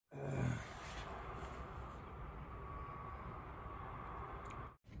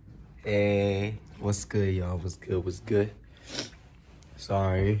Hey, what's good, y'all? What's good? What's good?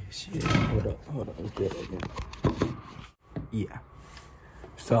 Sorry, shit. Hold up. Let's do it again. Yeah.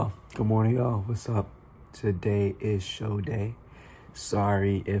 So, good morning, y'all. What's up? Today is show day.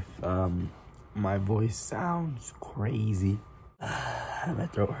 Sorry if my voice sounds crazy. My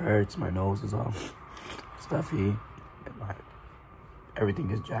throat hurts. My nose is all stuffy. And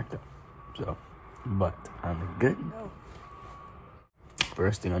everything is jacked up. So, but on a good note.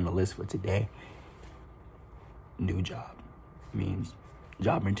 First thing on the list for today, new job. Means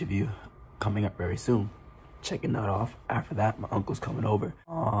job interview coming up very soon. Checking that off. After that, my uncle's coming over.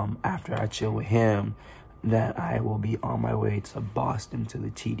 After I chill with him, then I will be on my way to Boston to the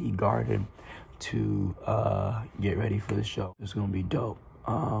TD Garden to get ready for the show. It's gonna be dope.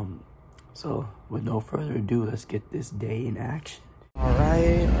 So with no further ado, let's get this day in action. All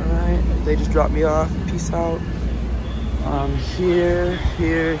right. They just dropped me off. Peace out. I'm here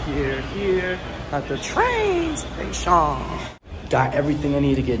at the train station. Got everything I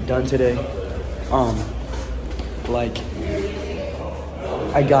need to get done today. Like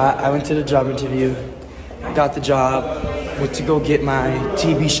I went to the job interview, got the job, went to go get my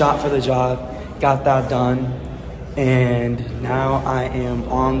TB shot for the job, got that done, and now I am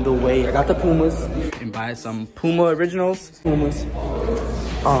on the way. I got the Pumas and buy some Puma originals. Now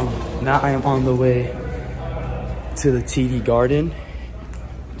I am on the way to the TD Garden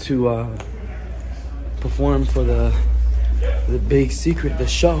to perform for the big secret, the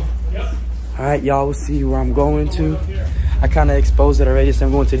show. All right, y'all will see where I'm going to. I kind of exposed it already, so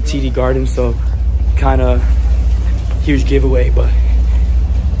I'm going to the TD Garden, so kind of huge giveaway, but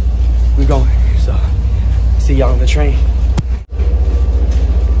we're going. So see y'all on the train.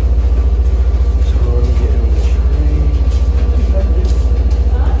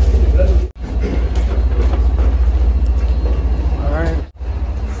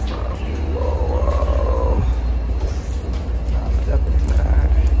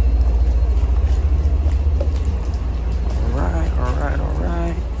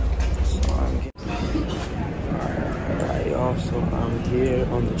 So I'm here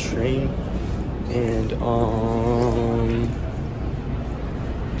on the train, and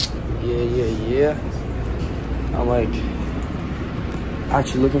yeah. I'm like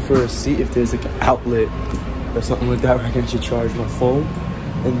actually looking for a seat if there's like an outlet or something like that where I can actually charge my phone,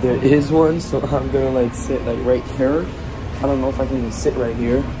 and there is one. So I'm gonna like sit like right here. I don't know if I can even sit right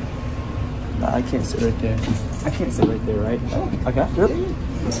here. Nah, I can't sit right there. I can't sit right there, right? Okay, yep.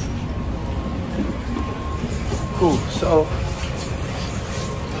 Cool. So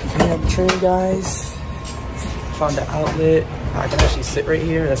I'm train, guys. Found the outlet. I can actually sit right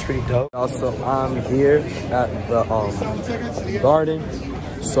here. That's pretty dope. Also, I'm here at the garden.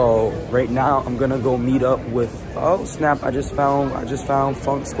 So right now, I'm gonna go meet up with. Oh snap! I just found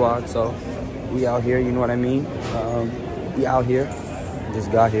Phunk Squad. So we out here. You know what I mean? We out here.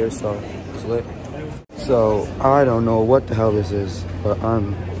 Just got here, so it's lit. So I don't know what the hell this is, but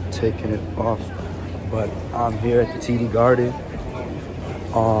I'm taking it off. But I'm here at the TD Garden.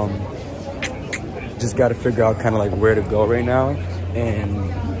 Just got to figure out kind of like where to go right now and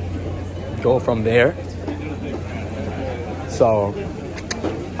go from there. So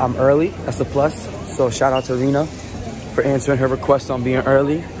I'm early. That's a plus. So shout out to Rena for answering her request on being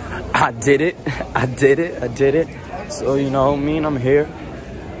early. I did it. So you know what I mean? I'm here.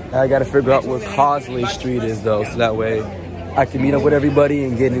 I got to figure out where Causeway Street is though, so that way I can meet up with everybody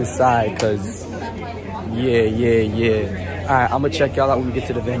and get inside. Cause yeah. All right, I'm gonna check y'all out when we get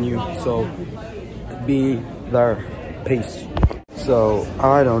to the venue. So be there. Peace. So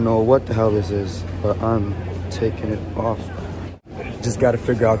I don't know what the hell this is, but I'm taking it off. Just got to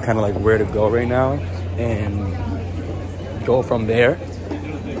figure out kind of like where to go right now and go from there.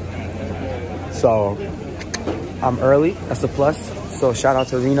 So I'm early. That's a plus. So shout out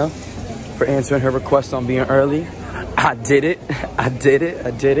to Rena for answering her request on being early. I did it.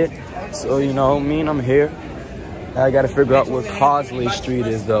 So you know what I mean? I'm here. I gotta figure out where Causeway Street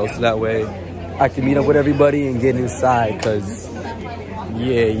is though, so that way I can meet up with everybody and get inside. Cause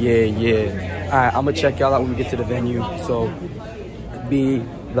yeah. All right, I'm gonna check y'all out when we get to the venue. So be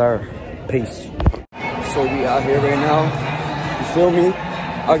there. Peace. So we out here right now. You feel me?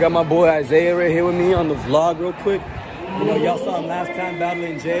 I got my boy Isaiah right here with me on the vlog real quick. You know, y'all saw him last time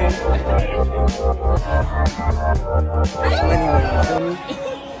battling jail. Anyway, you feel me?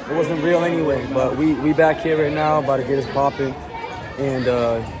 It wasn't real anyway, but we back here right now, about to get us popping, and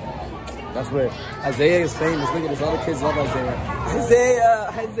that's where Isaiah is famous. Look at this, all the kids love Isaiah.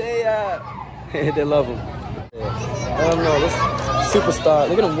 Isaiah, they love him. Yeah. I don't know, this superstar.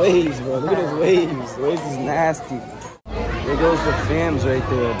 Look at them waves, bro. Look at those waves. The waves is nasty. There goes the fams right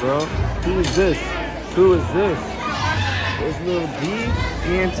there, bro. Who is this? Who is this? There's little D,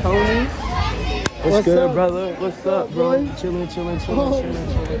 Antony. What's good, up, brother? What's up, bro? Chilling. How you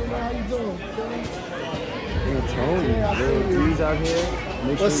doing? Antony, little D's out here.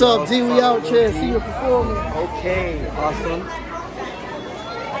 What's up, D? We out here. See you performing. Okay, awesome.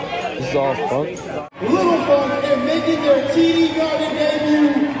 This is all Phunk. Little Phunk and making their TD Garden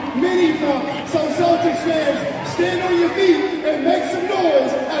debut, Mini Phunk. So Celtics fans, stand on your feet and make some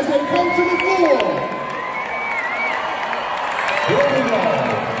noise as they come to the floor.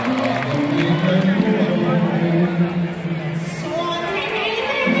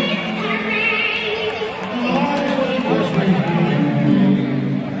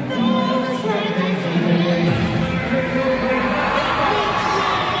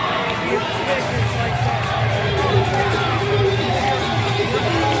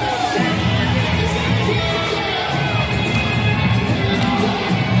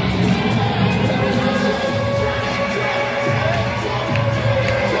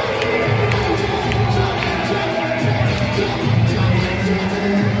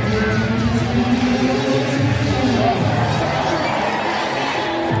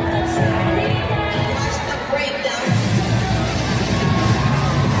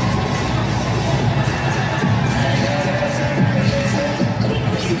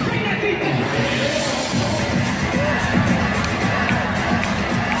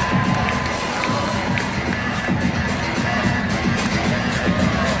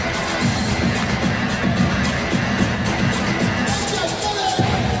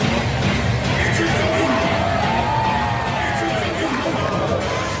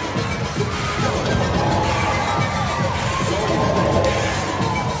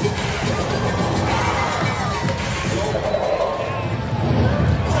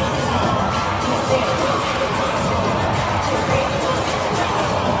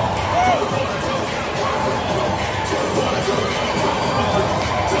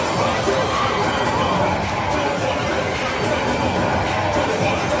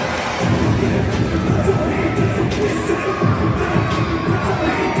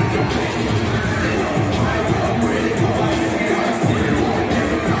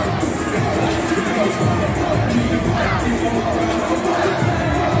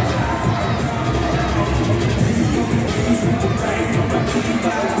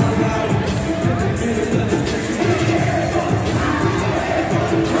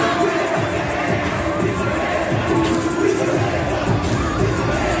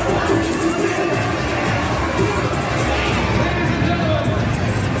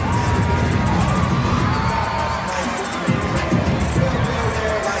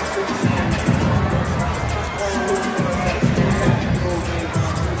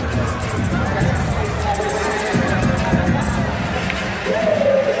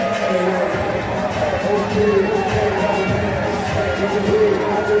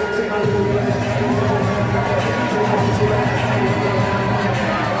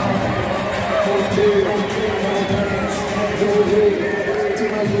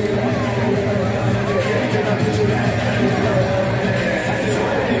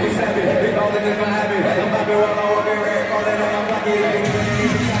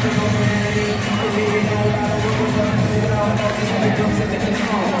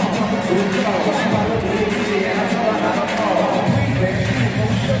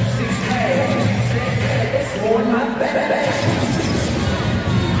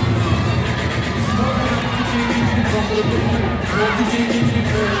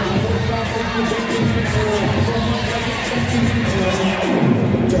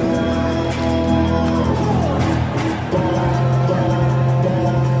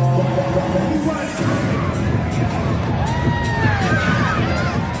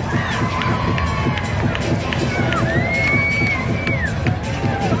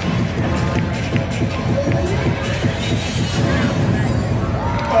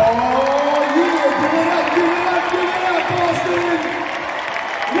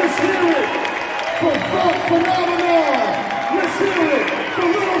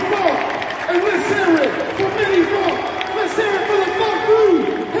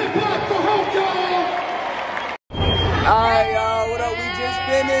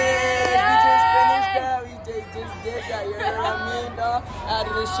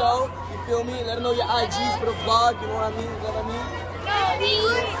 Added the show, you feel me? Let them know your IGs for the vlog, you know what I mean? You know what I mean?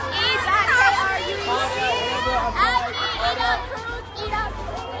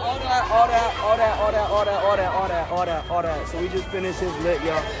 All that. So we just finished his lit,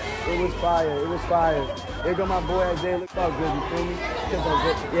 y'all. It was fire. It was fire. There go my boy Isaiah. Look how good, you feel me?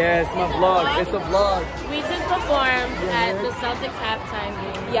 Yeah, it's my vlog. It's a vlog. We just performed at the Celtics halftime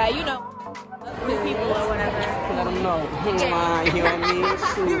game. Yeah, you know, new people or whatever. Let them know. You know what I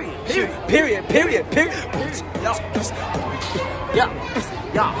mean? Period.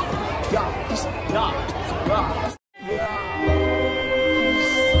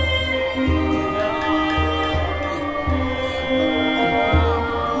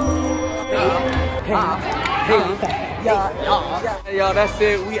 Yo, that's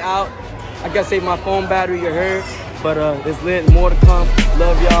it. We out. I gotta save my phone battery, you heard. But it's lit. More to come.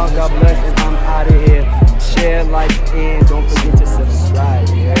 Love y'all. God bless. And I'm out of here. Share, like, and don't forget to subscribe.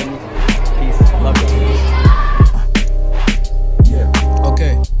 You heard me? Peace. Love y'all.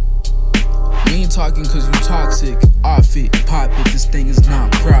 Okay. We ain't talking cause you toxic. Outfit, pop it. This thing is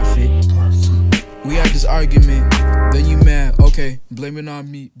not profit. We had this argument. Then you mad. Okay. Blame it on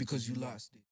me because you lost it.